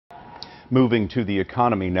Moving to the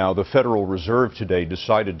economy now, the Federal Reserve today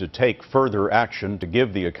decided to take further action to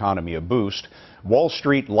give the economy a boost. Wall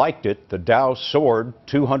Street liked it. The Dow soared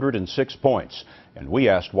 206 points. And we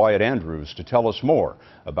asked Wyatt Andrews to tell us more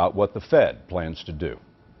about what the Fed plans to do.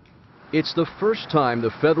 It's the first time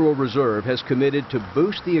the Federal Reserve has committed to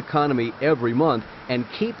boost the economy every month and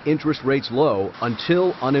keep interest rates low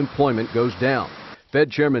until unemployment goes down. Fed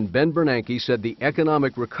Chairman Ben Bernanke said the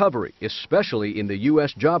economic recovery, especially in the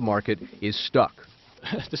U.S. job market, is stuck.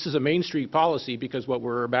 This is a Main Street policy because what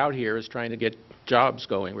we're about here is trying to get jobs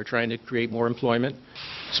going. We're trying to create more employment.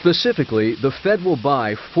 Specifically, the Fed will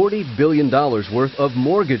buy $40 billion worth of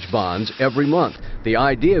mortgage bonds every month. The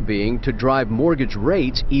idea being to drive mortgage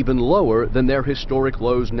rates even lower than their historic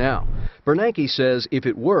lows now. Bernanke says if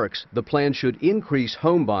it works, the plan should increase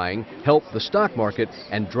home buying, help the stock market,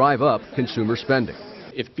 and drive up consumer spending.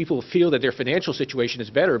 If people feel that their financial situation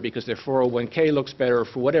is better because their 401k looks better, or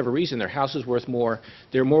for whatever reason their house is worth more,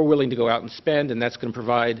 they're more willing to go out and spend, and that's going to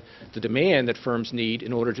provide the demand that firms need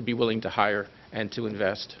in order to be willing to hire and to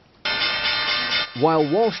invest.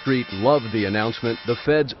 While Wall Street loved the announcement, the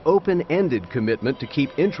Fed's open-ended commitment to keep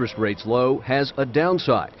interest rates low has a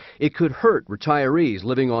downside. It could hurt retirees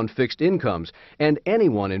living on fixed incomes and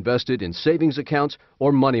anyone invested in savings accounts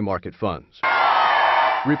or money market funds.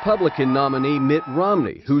 Republican nominee Mitt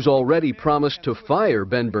Romney, who's already promised to fire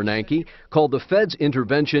Ben Bernanke, called the Fed's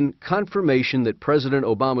intervention confirmation that President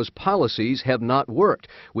Obama's policies have not worked.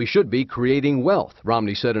 We should be creating wealth,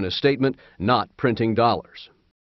 Romney said in a statement, not printing dollars.